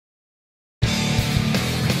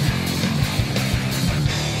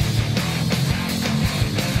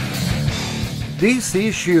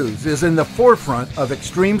DC Shoes is in the forefront of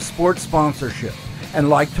extreme sports sponsorship, and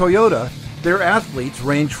like Toyota, their athletes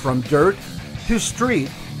range from dirt to street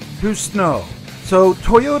to snow. So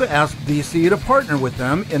Toyota asked DC to partner with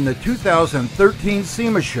them in the 2013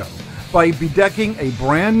 SEMA show by bedecking a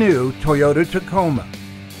brand new Toyota Tacoma.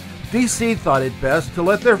 DC thought it best to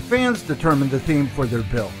let their fans determine the theme for their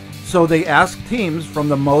build, so they asked teams from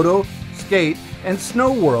the moto, skate, and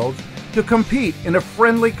snow worlds to compete in a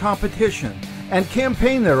friendly competition and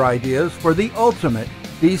campaign their ideas for the ultimate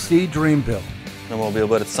DC dream build. Snowmobile,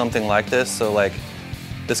 but it's something like this, so like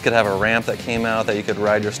this could have a ramp that came out that you could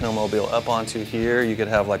ride your snowmobile up onto here. You could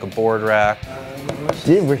have like a board rack.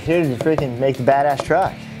 Dude, we're here to freaking make the badass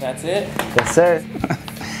truck. That's it? Yes, sir.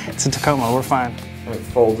 It's a Tacoma, we're fine. It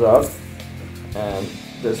folds up, and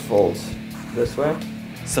this folds this way.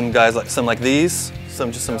 Some guys like these,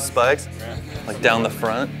 just some spikes, like down the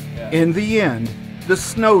front. In the end, the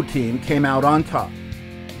snow team came out on top.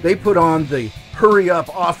 They put on the hurry-up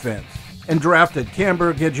offense and drafted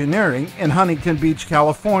Camberg Engineering in Huntington Beach,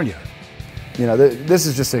 California. You know, this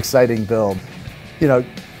is just an exciting build. You know,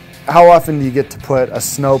 how often do you get to put a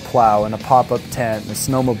snow plow and a pop-up tent and a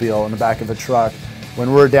snowmobile in the back of a truck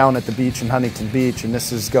when we're down at the beach in Huntington Beach, and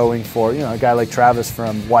this is going for, you know, a guy like Travis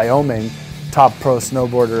from Wyoming, top pro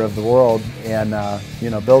snowboarder of the world, and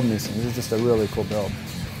you know, building these things. It's just a really cool build.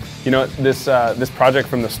 You know, this project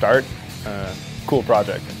from the start, cool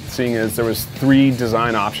project. Seeing as there was 3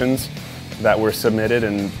 design options that were submitted,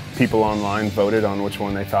 and people online voted on which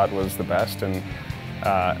one they thought was the best. And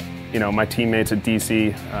you know, my teammates at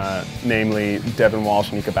DC, namely Devin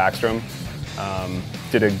Walsh and Nika Backstrom,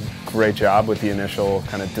 did a great job with the initial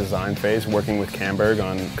kind of design phase, working with Camberg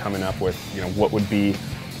on coming up with, you know, what would be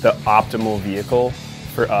the optimal vehicle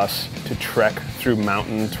for us to trek through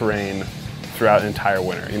mountain terrain throughout an entire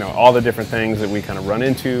winter. You know, all the different things that we kind of run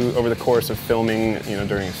into over the course of filming, you know,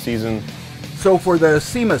 during a season. So for the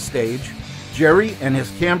SEMA stage, Jerry and his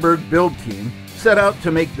Camberg build team set out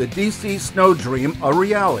to make the DC snow dream a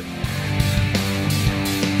reality.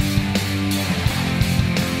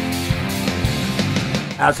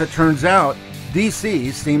 As it turns out,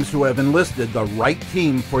 DC seems to have enlisted the right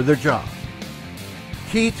team for their job.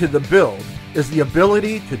 Key to the build is the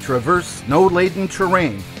ability to traverse snow-laden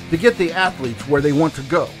terrain to get the athletes where they want to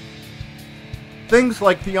go. Things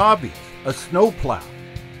like the obvious, a snowplow,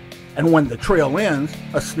 and when the trail ends,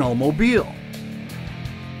 a snowmobile.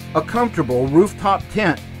 A comfortable rooftop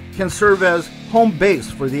tent can serve as home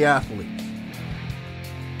base for the athletes.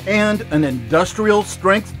 And an industrial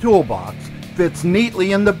strength toolbox fits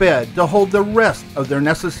neatly in the bed to hold the rest of their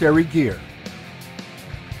necessary gear.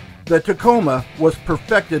 The Tacoma was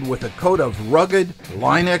perfected with a coat of rugged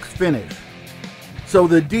Line-X finish, so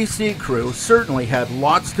the DC crew certainly had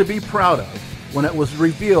lots to be proud of when it was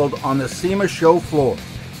revealed on the SEMA show floor.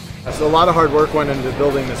 So a lot of hard work went into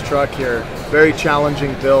building this truck here. Very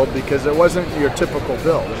challenging build because it wasn't your typical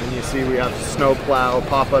build. I mean, you see we have snow plow,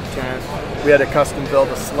 pop-up tent. We had to custom build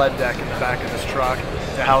a sled deck in the back of this truck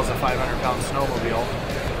to house a 500-pound snowmobile.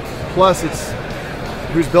 Plus,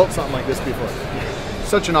 who's built something like this before?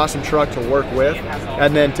 Such an awesome truck to work with,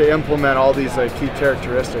 and then to implement all these key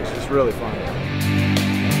characteristics is really fun.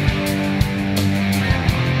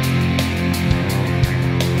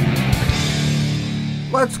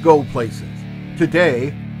 Let's go places.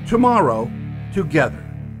 Today, tomorrow, together.